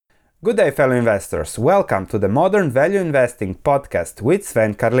Good day, fellow investors. Welcome to the Modern Value Investing podcast with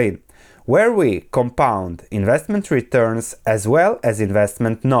Sven Karlin, where we compound investment returns as well as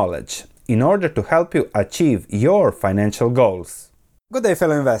investment knowledge in order to help you achieve your financial goals. Good day,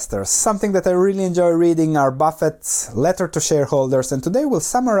 fellow investors. Something that I really enjoy reading are Buffett's letter to shareholders, and today we'll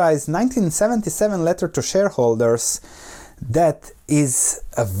summarize 1977 letter to shareholders. That is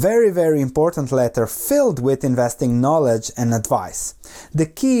a very important letter filled with investing knowledge and advice. The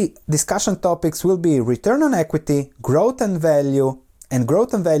key discussion topics will be return on equity, growth and value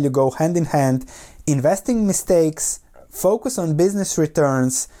go hand in hand, investing mistakes, focus on business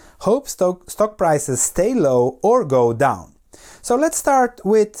returns, hope stock prices stay low or go down. So let's start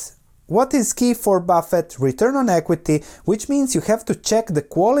with what is key for Buffett: return on equity, which means you have to check the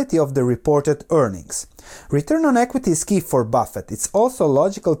quality of the reported earnings. Return on equity is key for Buffett. It's also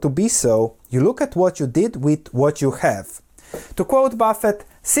logical to be so. You look at what you did with what you have. To quote Buffett,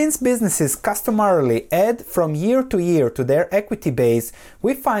 "Since businesses customarily add from year to their equity base,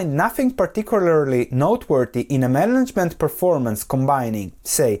 we find nothing particularly noteworthy in a management performance combining,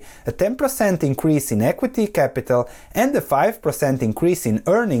 say, a 10% increase in equity capital and a 5% increase in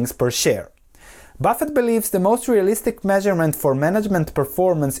earnings per share." Buffett believes the most realistic measurement for management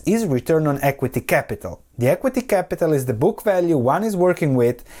performance is return on equity capital. The equity capital is the book value one is working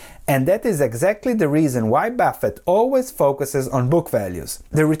with, and that is exactly the reason why Buffett always focuses on book values.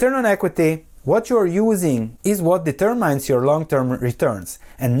 The return on equity, what you are using, is what determines your long-term returns,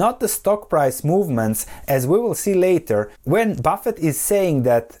 and not the stock price movements, as we will see later, when Buffett is saying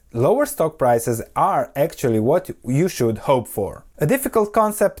that lower stock prices are actually what you should hope for. A difficult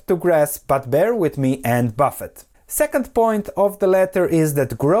concept to grasp, but bear with me and Buffett. Second point of the letter is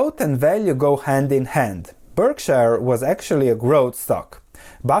that growth and value go hand in hand. Berkshire was actually a growth stock.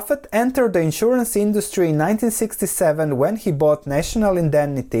 Buffett entered the insurance industry in 1967 when he bought National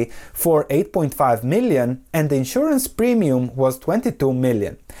Indemnity for $8.5 million, and the insurance premium was $22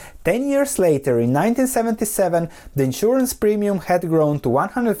 million. 10 years later, in 1977, the insurance premium had grown to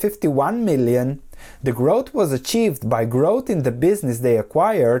 $151 million. The growth was achieved by growth in the business they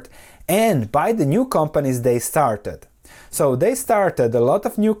acquired and by the new companies they started. So they started a lot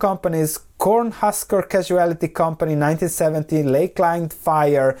of new companies: Cornhusker Casualty Company 1970, Lakeline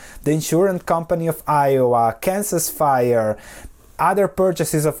Fire, the Insurance Company of Iowa, Kansas Fire, other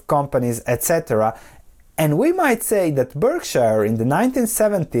purchases of companies, etc. And we might say that Berkshire in the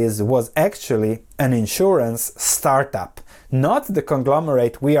 1970s was actually an insurance startup, not the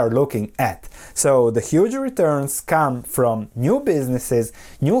conglomerate we are looking at. So the huge returns come from new businesses,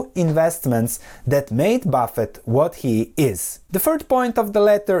 new investments that made Buffett what he is. The third point of the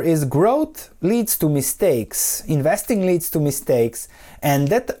letter is growth leads to mistakes, investing leads to mistakes, and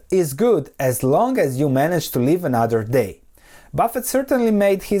that is good as long as you manage to live another day. Buffett certainly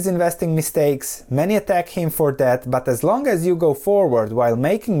made his investing mistakes, many attack him for that, but as long as you go forward while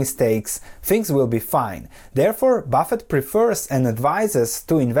making mistakes, things will be fine. Therefore, Buffett prefers and advises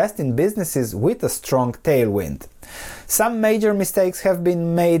to invest in businesses with a strong tailwind. Some major mistakes have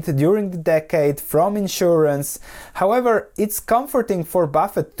been made during the decade from insurance. However, it's comforting for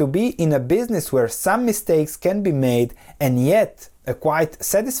Buffett to be in a business where some mistakes can be made and yet a quite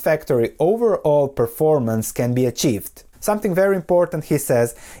satisfactory overall performance can be achieved. Something very important, he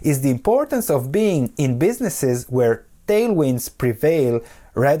says, is the importance of being in businesses where tailwinds prevail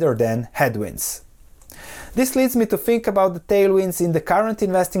rather than headwinds. This leads me to think about the tailwinds in the current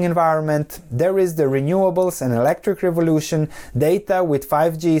investing environment. There is the renewables and electric revolution, data with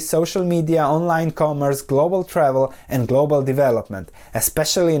 5G, social media, online commerce, global travel, and global development,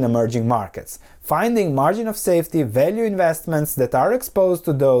 especially in emerging markets. Finding margin of safety, value investments that are exposed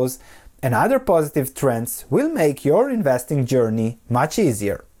to those and other positive trends will make your investing journey much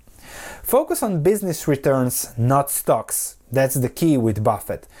easier. Focus on business returns, not stocks. That's the key with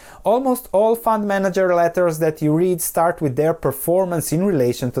Buffett. Almost all fund manager letters that you read start with their performance in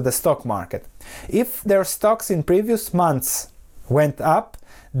relation to the stock market. If their stocks in previous months went up,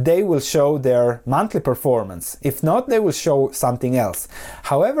 they will show their monthly performance. If not, they will show something else.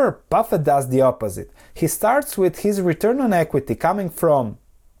 However, Buffett does the opposite. He starts with his return on equity coming from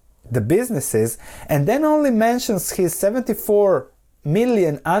the businesses and then only mentions his 74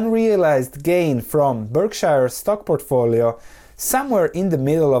 million unrealized gain from Berkshire's stock portfolio somewhere in the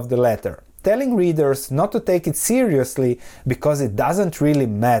middle of the letter, telling readers not to take it seriously because it doesn't really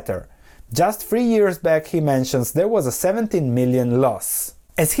matter. Just 3 years back, he mentions there was a 17 million loss.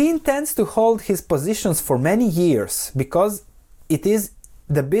 As he intends to hold his positions for many years because it is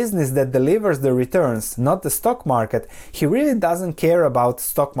the business that delivers the returns, not the stock market, he really doesn't care about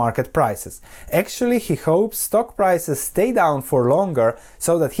stock market prices. Actually, he hopes stock prices stay down for longer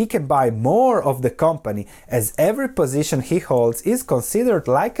so that he can buy more of the company, as every position he holds is considered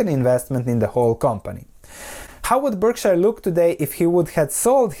like an investment in the whole company. How would Berkshire look today if he would have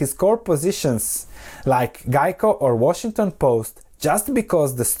sold his core positions like Geico or Washington Post just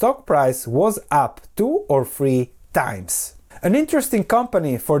because the stock price was up 2 or 3 times? An interesting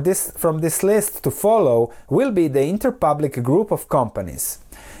company from this list to follow will be the Interpublic group of companies.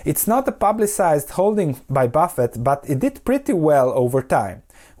 It's not a publicized holding by Buffett, but it did pretty well over time.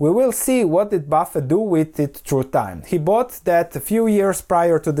 We will see what did Buffett do with it through time. He bought that a few years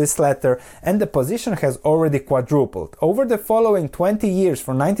prior to this letter, and the position has already quadrupled. Over the following 20 years,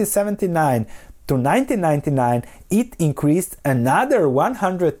 from 1979 to 1999, it increased another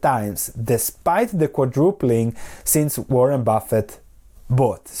 100 times, despite the quadrupling since Warren Buffett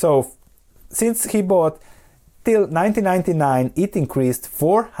bought. So, since he bought till 1999, it increased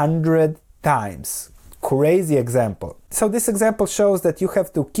 400 times. Crazy example. So this example shows that you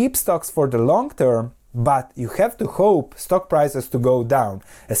have to keep stocks for the long term, but you have to hope stock prices to go down,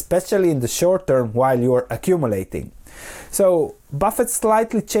 especially in the short term while you're accumulating. So Buffett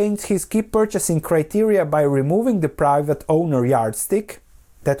slightly changed his key purchasing criteria by removing the private owner yardstick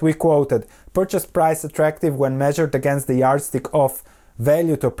that we quoted, purchase price attractive when measured against the yardstick of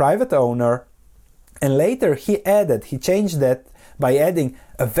value to private owner, and later he changed that by adding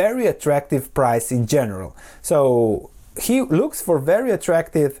a very attractive price in general. So he looks for very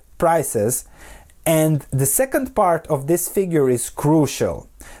attractive prices, and the second part of this figure is crucial.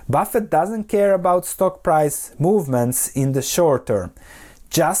 Buffett doesn't care about stock price movements in the short term,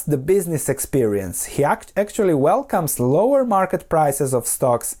 just the business experience. He actually welcomes lower market prices of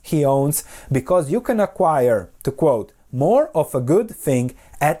stocks he owns because you can acquire, to quote, more of a good thing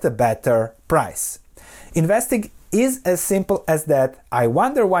at a better price. Investing is as simple as that. I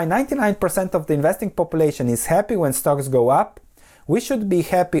wonder why 99% of the investing population is happy when stocks go up. We should be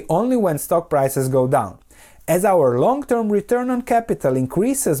happy only when stock prices go down. As our long-term return on capital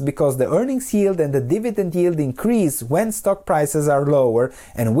increases because the earnings yield and the dividend yield increase when stock prices are lower,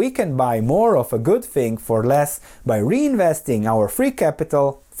 and we can buy more of a good thing for less by reinvesting our free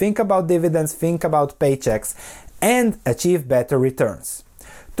capital, think about dividends, think about paychecks, and achieve better returns.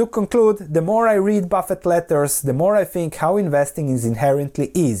 To conclude, the more I read Buffett letters, the more I think how investing is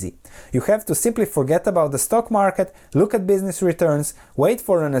inherently easy. You have to simply forget about the stock market, look at business returns, wait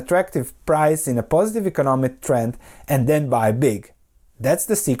for an attractive price in a positive economic trend, and then buy big. That's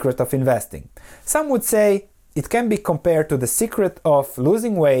the secret of investing. Some would say it can be compared to the secret of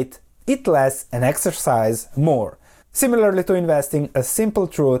losing weight, eat less and exercise more. Similarly to investing, a simple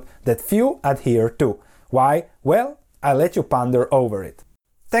truth that few adhere to. Why? Well, I'll let you ponder over it.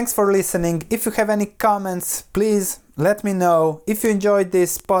 Thanks for listening. If you have any comments, please let me know. If you enjoyed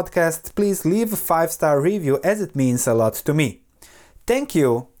this podcast, please leave a 5-star review, as it means a lot to me. Thank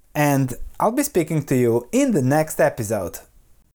you, and I'll be speaking to you in the next episode.